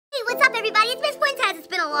What's up, everybody? It's Miss Fuentes. It's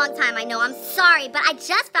been a long time, I know. I'm sorry, but I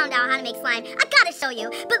just found out how to make slime. I gotta show you.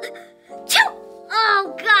 But,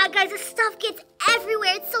 oh God, guys, this stuff gets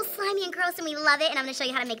everywhere. It's so slimy and gross, and we love it. And I'm gonna show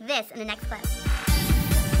you how to make this in the next clip.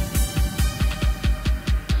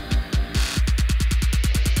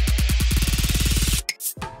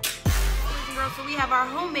 So we have our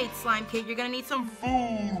homemade slime kit. You're gonna need some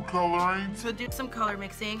food coloring to do some color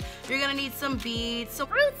mixing. You're gonna need some beads, some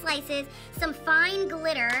fruit slices, some fine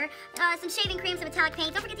glitter, some shaving cream, some metallic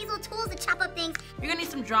paint. Don't forget these little tools to chop up things. You're gonna need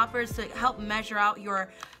some droppers to help measure out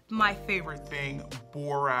my favorite thing,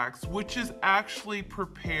 borax, which is actually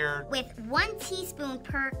prepared with 1 teaspoon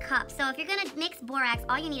per cup. So if you're gonna mix borax,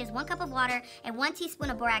 all you need is 1 cup of water and 1 teaspoon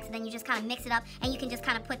of borax, and then you just kind of mix it up, and you can just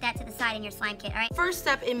kind of put that to the side in your slime kit, all right? First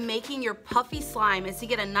step in making your puffy slime is to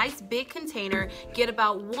get a nice big container, get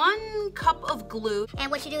about 1 cup of glue.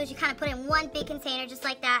 And what you do is you kind of put in 1 big container just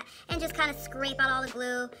like that, and just kind of scrape out all the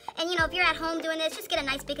glue. And you know, if you're at home doing this, just get a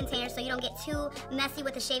nice big container so you don't get too messy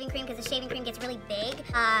with the shaving cream, because the shaving cream gets really big.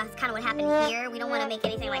 It's kind of what happened here. We don't want to make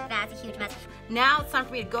anything like that. It's a huge mess. Now it's time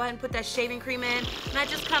for me to go ahead and put that shaving cream in, and I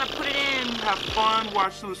just kind of put it in. Have fun,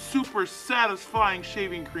 watch the super satisfying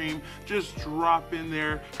shaving cream just drop in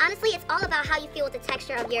there. Honestly, it's all about how you feel with the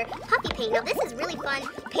texture of your puffy paint. Now this is really fun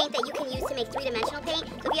paint that you can use to make 3-dimensional paint.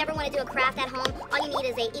 So if you ever want to do a craft at home, all you need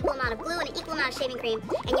is an equal amount of glue and an equal amount of shaving cream,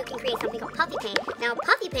 and you can create something called puffy paint. Now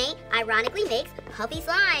puffy paint ironically makes puffy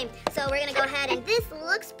slime. So we're gonna go ahead, and this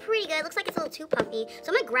looks pretty good. It looks like it's a little too puffy. So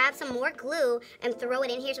I'm gonna grab some more glue and throw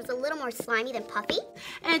it in here so it's a little more slimy than puffy.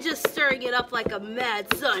 And just stirring it up like a mad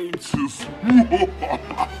scientist.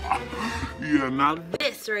 Yeah, now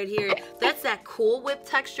this right here, that's that Cool Whip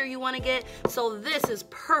texture you want to get. So this is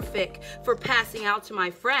perfect for passing out to my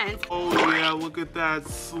friends. Oh yeah, look at that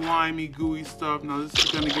slimy, gooey stuff. Now this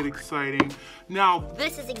is gonna get exciting. Now,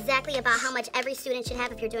 this is exactly about how much every student should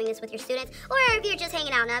have if you're doing this with your students, or if you're just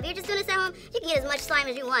hanging out. Now, if you're just doing this at home, you can get as much slime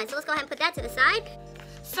as you want. So let's go ahead and put that to the side.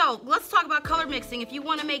 So let's talk about color mixing. If you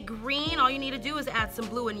want to make green, all you need to do is add some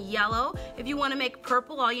blue and yellow. If you want to make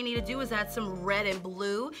purple, all you need to do is add some red and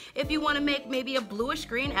blue. If you want to make maybe a bluish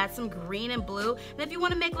green, add some green and blue. And if you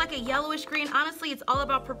want to make like a yellowish green, honestly, it's all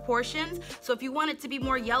about proportions. So if you want it to be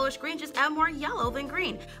more yellowish green, just add more yellow than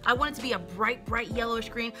green. I want it to be a bright, bright yellowish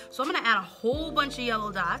green. So I'm going to add a whole bunch of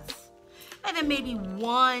yellow dots. And then maybe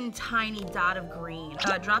 1 tiny dot of green.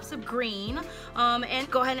 Drops of green. And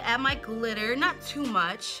go ahead and add my glitter, not too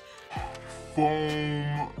much.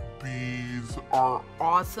 Foam beads are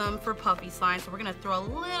awesome for puffy slime, so we're gonna throw a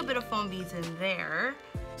little bit of foam beads in there.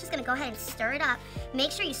 Just gonna go ahead and stir it up.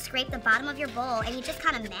 Make sure you scrape the bottom of your bowl, and you just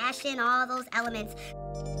kind of mash in all those elements.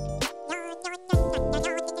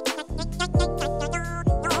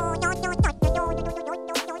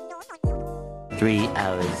 3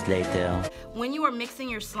 hours later. When you are mixing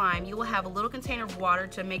your slime, you will have a little container of water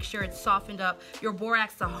to make sure it's softened up, your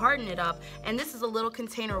borax to harden it up, and this is a little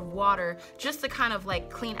container of water just to kind of like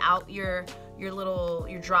clean out your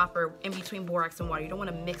dropper in between borax and water. You don't want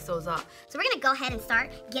to mix those up. So we're gonna go ahead and start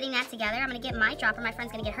getting that together. I'm gonna get my dropper, my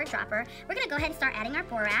friend's gonna get her dropper. We're gonna go ahead and start adding our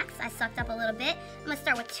borax. I sucked up a little bit. I'm gonna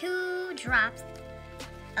start with 2 drops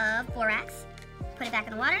of borax. Put it back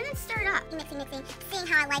in the water and then stir it up. Mixing, seeing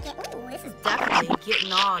how I like it. Ooh, this is definitely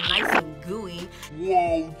getting all nice and gooey.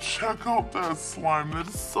 Whoa, check out that slime. That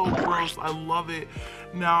is so gross. I love it.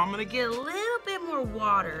 Now I'm gonna get a little bit more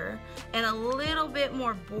water and a little bit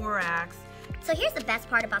more borax. So here's the best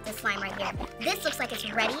part about this slime right here. This looks like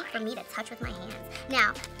it's ready for me to touch with my hands.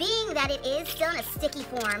 Now, being that it is still in a sticky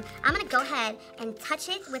form, I'm gonna go ahead and touch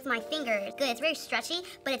it with my fingers. Good, it's very stretchy,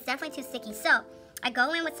 but it's definitely too sticky. So I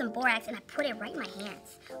go in with some borax and I put it right in my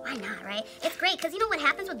hands. Why not, right? It's great, because you know what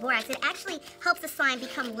happens with borax? It actually helps the slime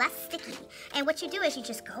become less sticky. And what you do is you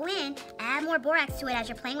just go in, add more borax to it as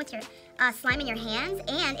you're playing with your slime in your hands,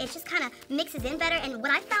 and it just kind of mixes in better. And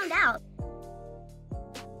what I found out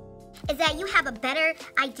is that you have a better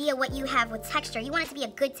idea what you have with texture. You want it to be a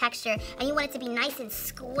good texture, and you want it to be nice and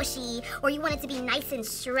squishy, or you want it to be nice and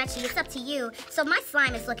stretchy. It's up to you. So my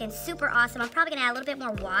slime is looking super awesome. I'm probably gonna add a little bit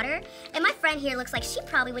more water. And my friend here looks like she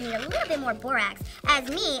probably would need a little bit more borax. As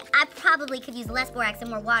me, I probably could use less borax and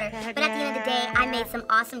more water. But at the end of the day, I made some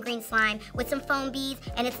awesome green slime with some foam beads,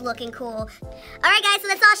 and it's looking cool. All right, guys, so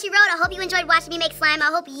that's all she wrote. I hope you enjoyed watching me make slime. I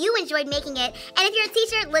hope you enjoyed making it. And if you're a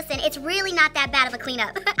teacher, listen, it's really not that bad of a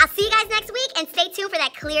cleanup. I'll see you guys next week, and stay tuned for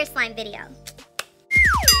that clear slime video.